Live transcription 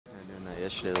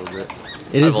yesterday a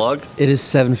little bit. It is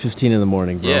 7:15 in the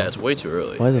morning, bro. Yeah, it's way too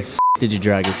early. Why the f did you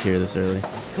drag us here this early?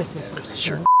 Because it's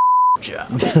your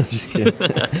job. Just kidding.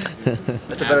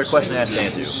 That's a better question to ask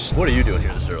Santu. What are you doing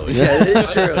here this early? Yeah, it is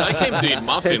true. I came to eat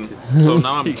muffin, so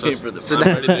now I'm just ready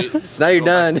to eat. So now you're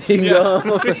done. You can go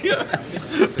home.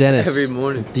 Dennis, Every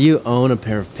morning. do you own a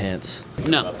pair of pants?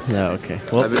 No. No, okay.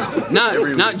 Well,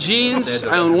 Not jeans.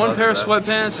 I own one pair of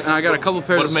sweatpants and I got a couple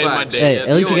pairs of What made my slacks. day? hey, at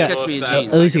least you won't got catch me in at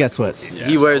jeans. least you got sweats.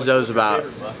 He wears those about,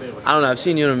 I don't know, I've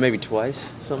seen you in them maybe twice.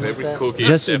 Something like Favorite that.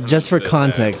 cookie. Just for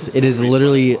context, it is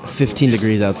literally 15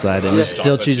 degrees outside, and you're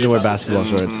still choosing to wear basketball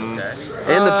shorts.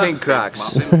 And the pink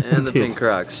Crocs. And the pink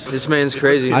Crocs. This man's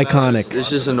crazy. Iconic. It's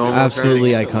just a normal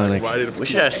Absolutely occurrence. iconic. We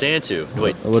should ask Santu.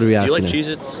 Wait, What are we do you asking like him?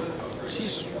 Cheez-Its?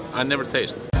 I never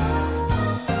taste.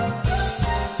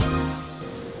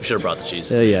 We should have brought the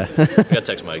Cheez-Its. Oh yeah. We gotta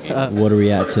text Mikey. What are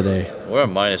we at today? We're at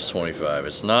minus 25.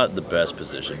 It's not the best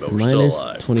position, but we're still alive.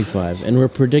 Minus 25, and we're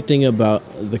predicting about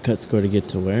the cut score to get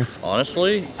to where?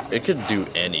 Honestly, it could do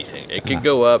anything. It could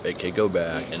go up, it could go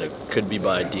back, and it could be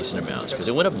by decent amounts because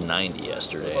it went up 90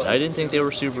 yesterday. And I didn't think they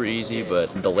were super easy,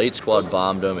 but the late squad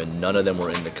bombed them, and none of them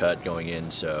were in the cut going in.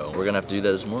 So we're gonna have to do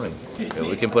that this morning. If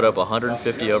we can put up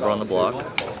 150 over on the block.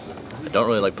 I don't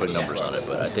really like putting numbers on it,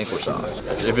 but I think we're soft.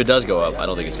 If it does go up, I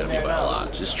don't think it's going to be by a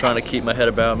lot. Just trying to keep my head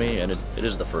about me, and it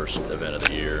is the first event of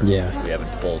the year. Yeah. We haven't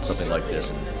pulled something like this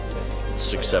in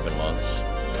 6-7 months.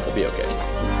 We'll be okay.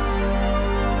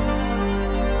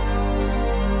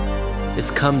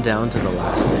 It's come down to the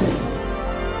last day.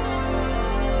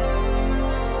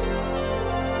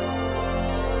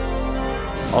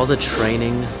 All the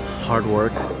training, hard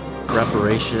work,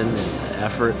 preparation, and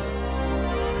effort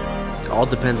all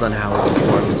depends on how he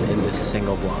performs in this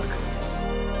single block.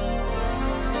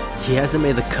 He hasn't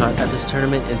made the cut at this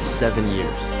tournament in 7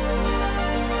 years.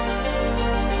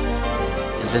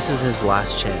 And this is his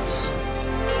last chance.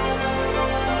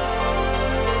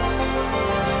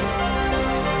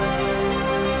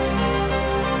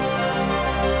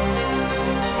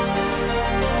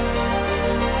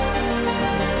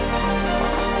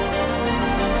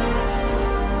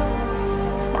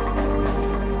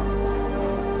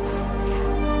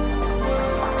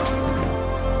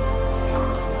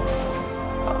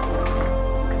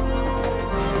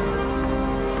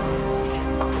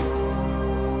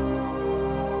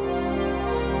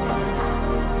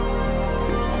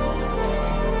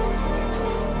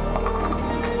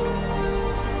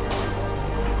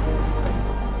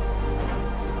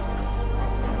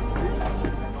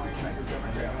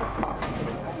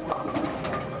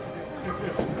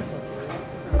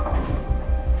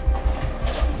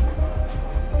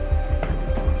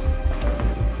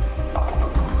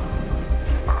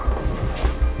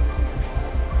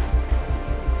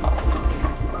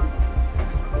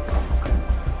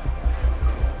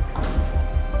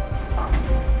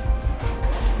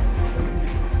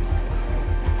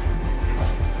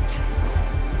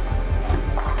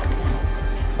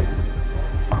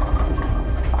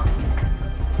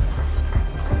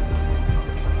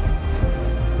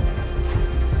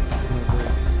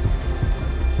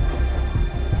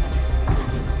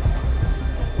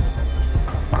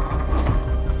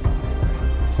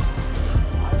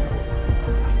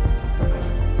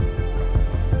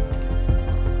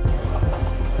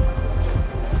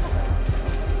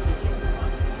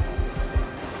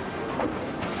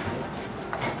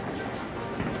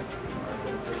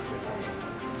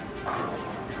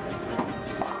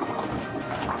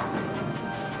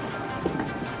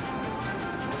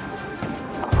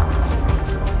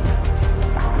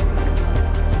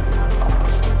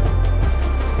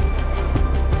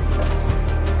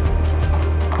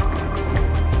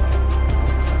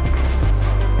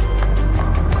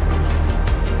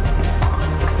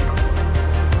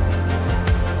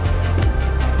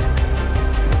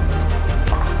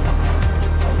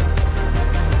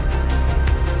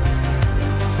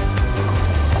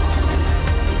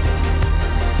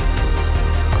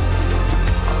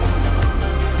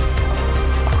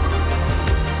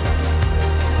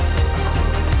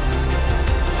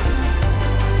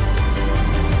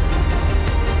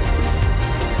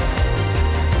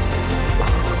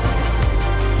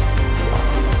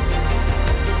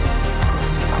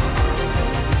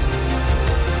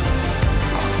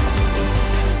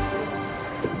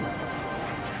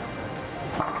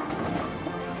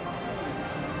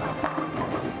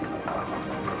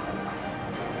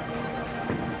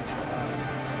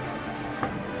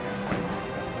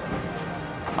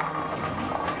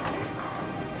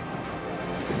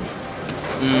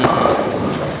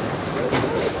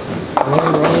 What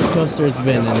a roller coaster it's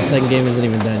been, and the second game isn't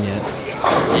even done yet.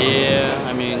 Yeah,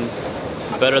 I mean,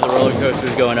 better the roller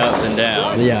coaster's going up than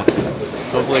down. Yeah.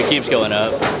 Hopefully it keeps going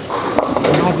up.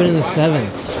 What happened in the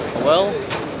 7th? Well,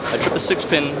 I tripped a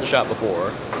 6-pin the shot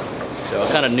before, so I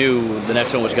kind of knew the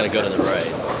next one was going to go to the right.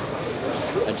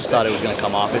 I just thought it was going to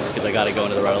come off it because I got to go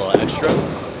into the right a little extra.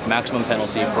 Maximum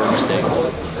penalty for a mistake.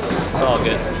 It's all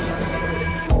good.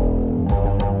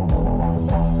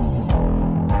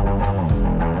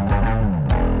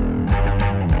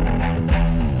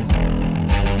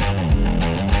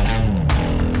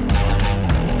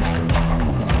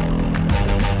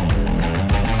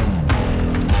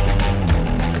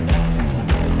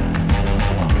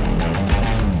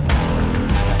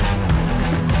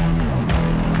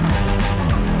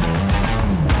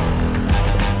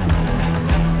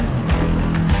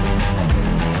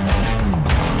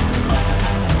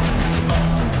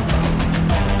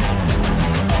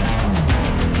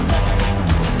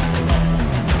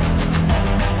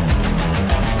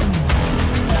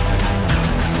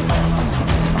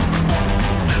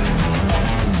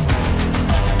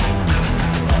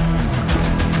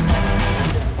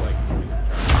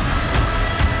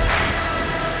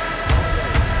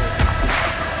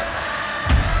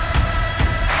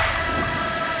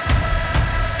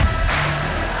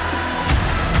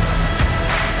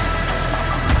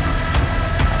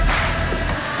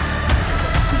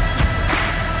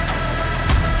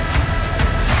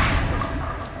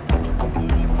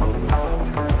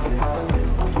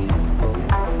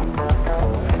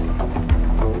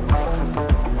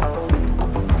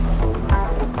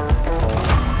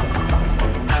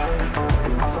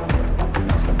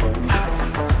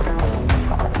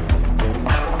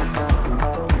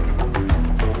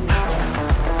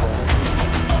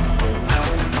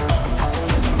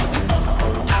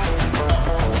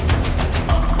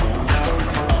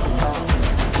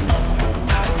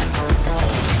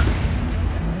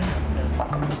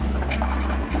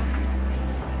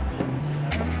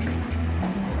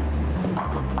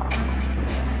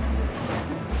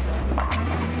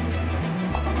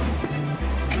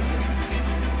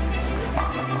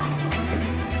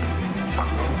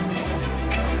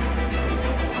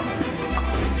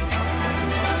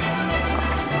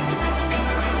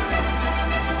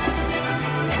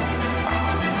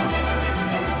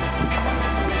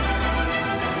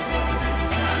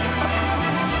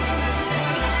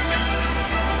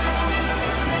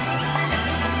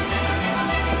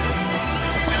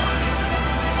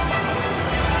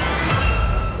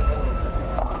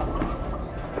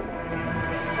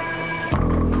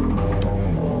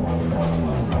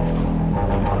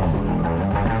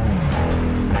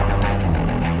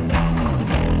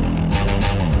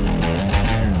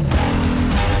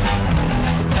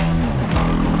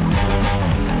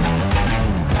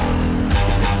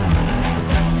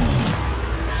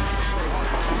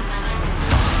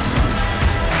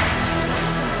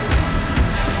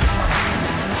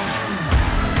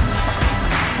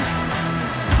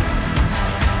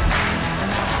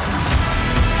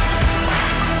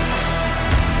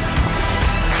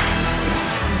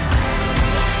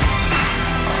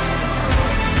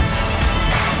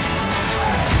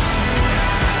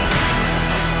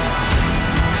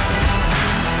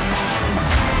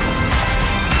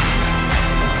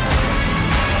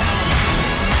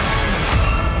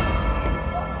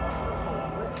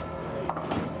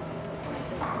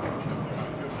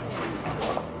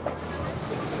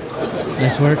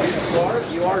 Nice work.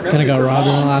 Kind of got robbed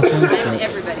in the last one.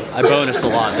 I bonused a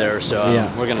lot there, so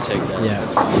yeah. We're gonna take that. Yeah.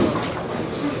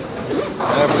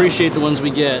 I appreciate the ones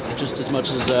we get just as much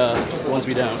as the ones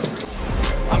we don't.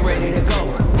 I'm ready to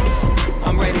go.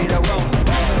 I'm ready to roll.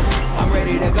 I'm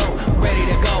ready to go. Ready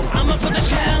to go. I'm up for the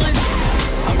challenge.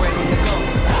 I'm ready to go.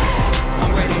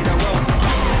 I'm ready to roll.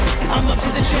 I'm up to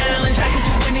the challenge. I can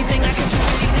do anything. I can do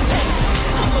anything.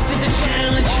 I'm up to the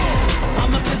challenge.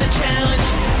 I'm up to the challenge.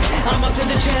 I'm up to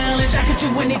the challenge. I can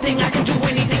do anything. I can do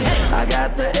anything. I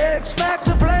got the X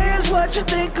Factor players. What you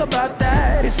think about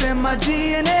that? It's in my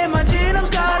DNA. My genome's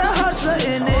got a hustler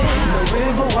in it. No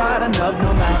river wide enough,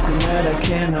 no mountain that I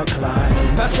cannot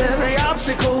climb. Past every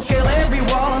obstacle, scale every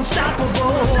wall, unstoppable.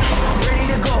 I'm ready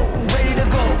to go, ready to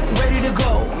go, ready to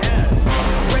go.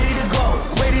 Ready to go,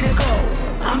 ready to go.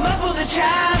 I'm up for the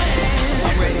challenge.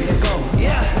 I'm ready to go,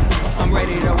 yeah. I'm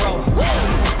ready to roll.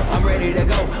 I'm ready to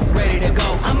go, ready to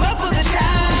go. I'm up for the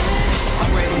challenge.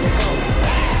 I'm ready to go.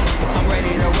 I'm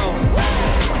ready to roll.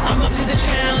 I'm up to the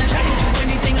challenge. I can do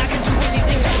anything. I can do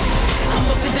anything. I'm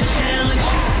up to the challenge.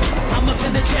 I'm up to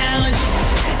the challenge.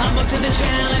 I'm up to the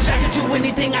challenge. I can do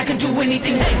anything. I can do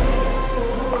anything. Hey.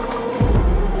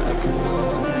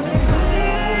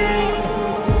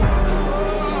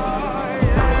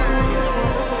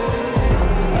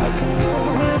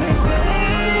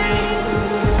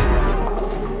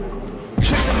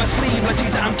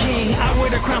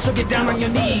 so get down on your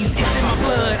knees. It's in my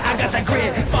blood, I got that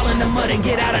grit. Fall in the mud and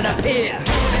get out of the pit.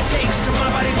 Do what it takes till my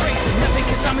body breaks. Nothing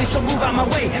can stop me, so move out my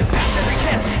way. Pass every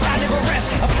test, I never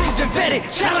rest. Approved and vetted,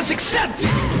 challenge accepted.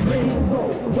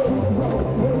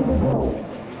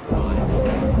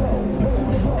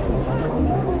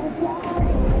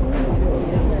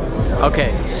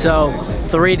 Okay, so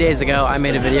 3 days ago I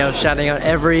made a video shouting out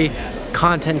every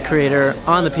content creator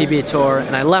on the PBA tour,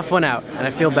 and I left one out, and I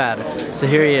feel bad. So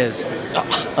here he is.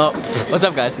 Oh, what's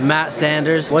up, guys? Matt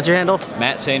Sanders. What's your handle?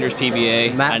 Matt Sanders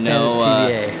PBA. Matt Sanders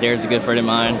PBA. Darren's a good friend of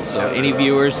mine, so any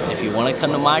viewers, if you want to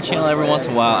come to my channel every once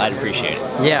in a while, I'd appreciate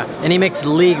it. Yeah, and he makes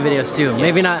league videos too. Yes.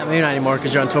 Maybe not anymore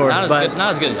because you're on tour. Not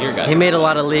as good as your guys. He made a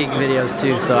lot of league videos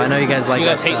too, so I know you guys like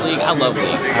that stuff. You guys hate league? I love league.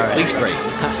 All right. League's great.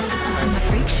 I'm a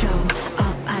freak show,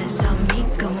 all eyes on me,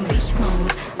 going beast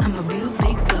mode. I'm a real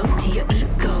big blow to your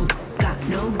ego. Got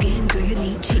no game, girl, you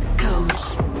need cheat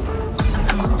codes.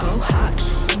 I'ma go hot,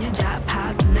 sing a job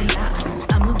hot,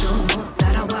 I'ma do more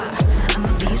that I want. I'm a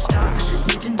B-star,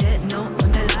 늦은 jet, no,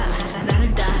 못달라.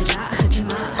 나를 따라 하지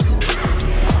마.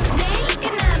 They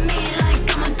looking at me like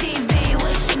I'm on TV,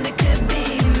 wishing they could be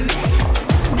me.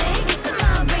 Vegas and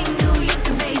my ring, New York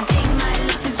to Beijing, my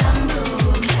life is a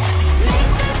move.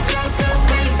 Make the crowd go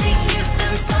crazy, give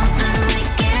them something they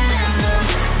can handle.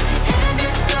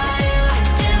 Everybody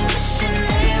watching, wishing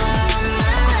they were on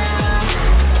my level.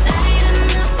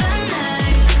 Lighting up the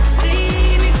night, could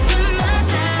see me from my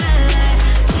satellite.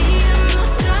 지금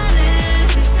못하는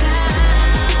세상,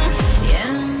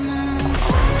 yeah, I'm on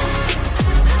fire.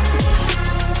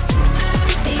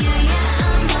 Yeah,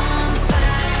 I'm on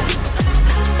fire.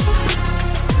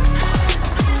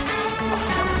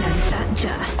 날 사자,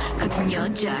 같은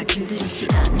여자 길들이지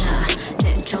않아. 내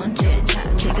존재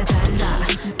자체가 달라.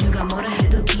 누가 뭐라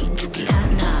해도 기죽지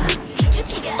않아.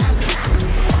 기죽지가 않아.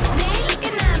 They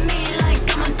looking at me like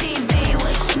I'm on TV,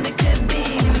 wishing they could be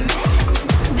me.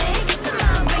 Vegas and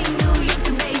my ring, New York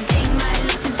to Beijing, my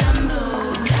life is a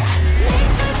move.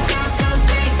 Make the crowd go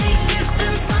crazy, give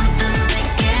them something they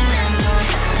can handle.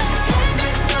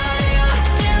 Everybody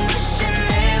watching, wishing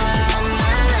they were on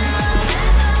my level.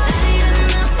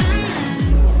 Lighting up the night.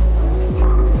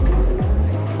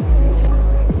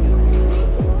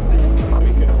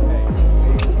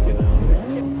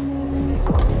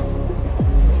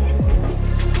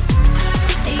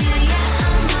 Yeah,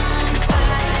 I'm on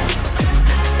fire.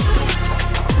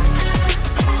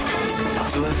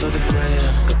 Do it for the gram,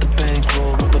 got the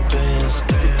bankroll with the bands.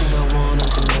 Everything I want on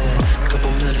demand, couple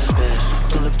minutes spent.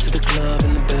 Pull up to the club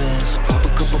in the Benz, pop a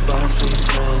couple bottles for your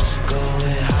friends.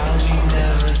 Going high, we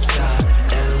never stop.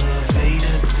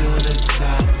 Elevator to the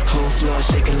top, whole floor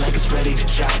shaking like it's ready to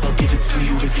drop. I'll give it to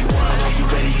you if you want. Are you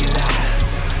ready or not?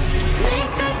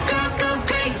 Make the crowd go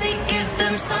crazy, give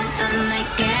them something they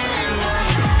can handle.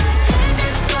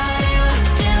 Everybody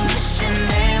watching, wishing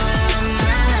they were on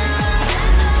my level.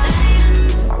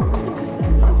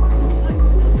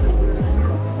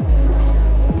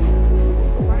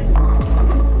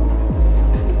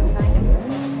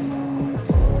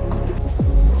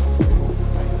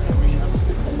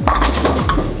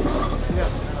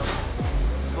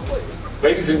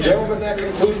 Ladies and gentlemen, that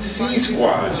concludes C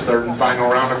Squad's third and final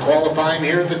round of qualifying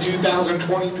here at the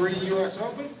 2023 U.S.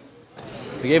 Open.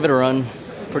 We gave it a run.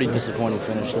 Pretty disappointing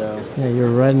finish though. Yeah, you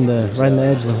were riding the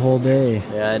edge the whole day.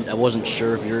 Yeah, I wasn't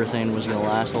sure if urethane was going to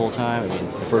last the whole time. I mean,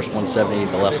 the first 170,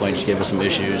 the left lane just gave us some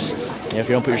issues. And if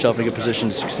you don't put yourself in a good position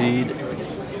to succeed,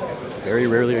 very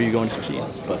rarely are you going to succeed.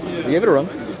 But we gave it a run.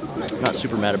 Not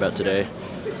super mad about today.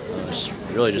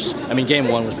 I mean, game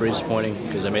one was pretty disappointing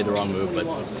because I made the wrong move, but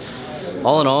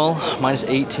all in all, minus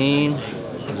 18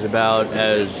 is about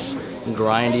as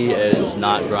grindy as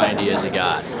not grindy as it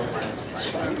got.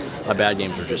 My bad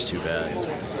games were just too bad.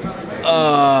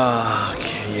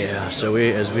 Okay, yeah, so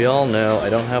as we all know, I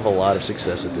don't have a lot of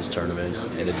success at this tournament,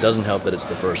 and it doesn't help that it's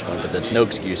the first one, but that's no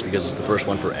excuse because it's the first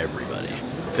one for everybody.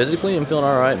 Physically, I'm feeling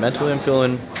all right. Mentally, I'm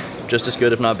feeling just as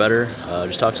good, if not better.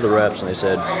 Just talked to the reps, and they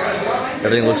said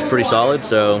everything looks pretty solid,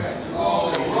 so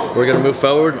we're gonna move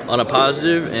forward on a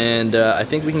positive, and I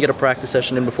think we can get a practice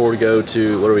session in before we go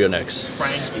to, where do we go next?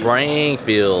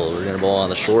 Springfield. We're gonna bowl on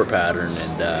the short pattern,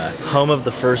 and Home of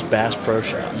the first Bass Pro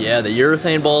Shop. yeah, the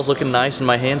urethane ball's looking nice in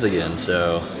my hands again,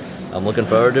 so I'm looking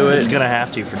forward to it. It's gonna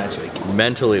have to for next week.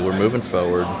 Mentally, we're moving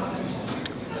forward.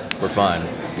 We're fine.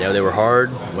 Yeah, they were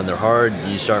hard. When they're hard,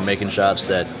 you start making shots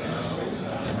that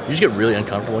you just get really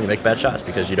uncomfortable when you make bad shots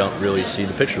because you don't really see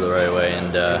the picture the right way,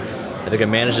 and I think I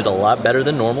managed it a lot better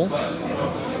than normal,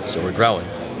 so we're growing.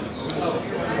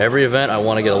 Every event I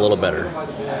want to get a little better.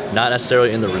 Not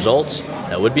necessarily in the results,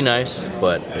 that would be nice,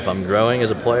 but if I'm growing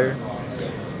as a player,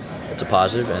 it's a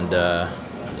positive, and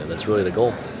That's really the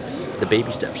goal. The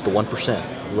baby steps, the 1%,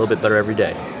 a little bit better every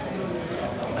day.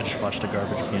 I just watched a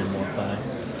garbage can walk by.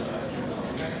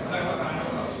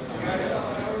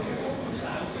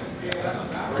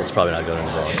 That's probably not going in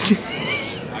the vlog.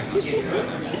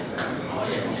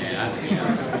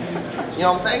 You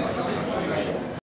know what I'm saying?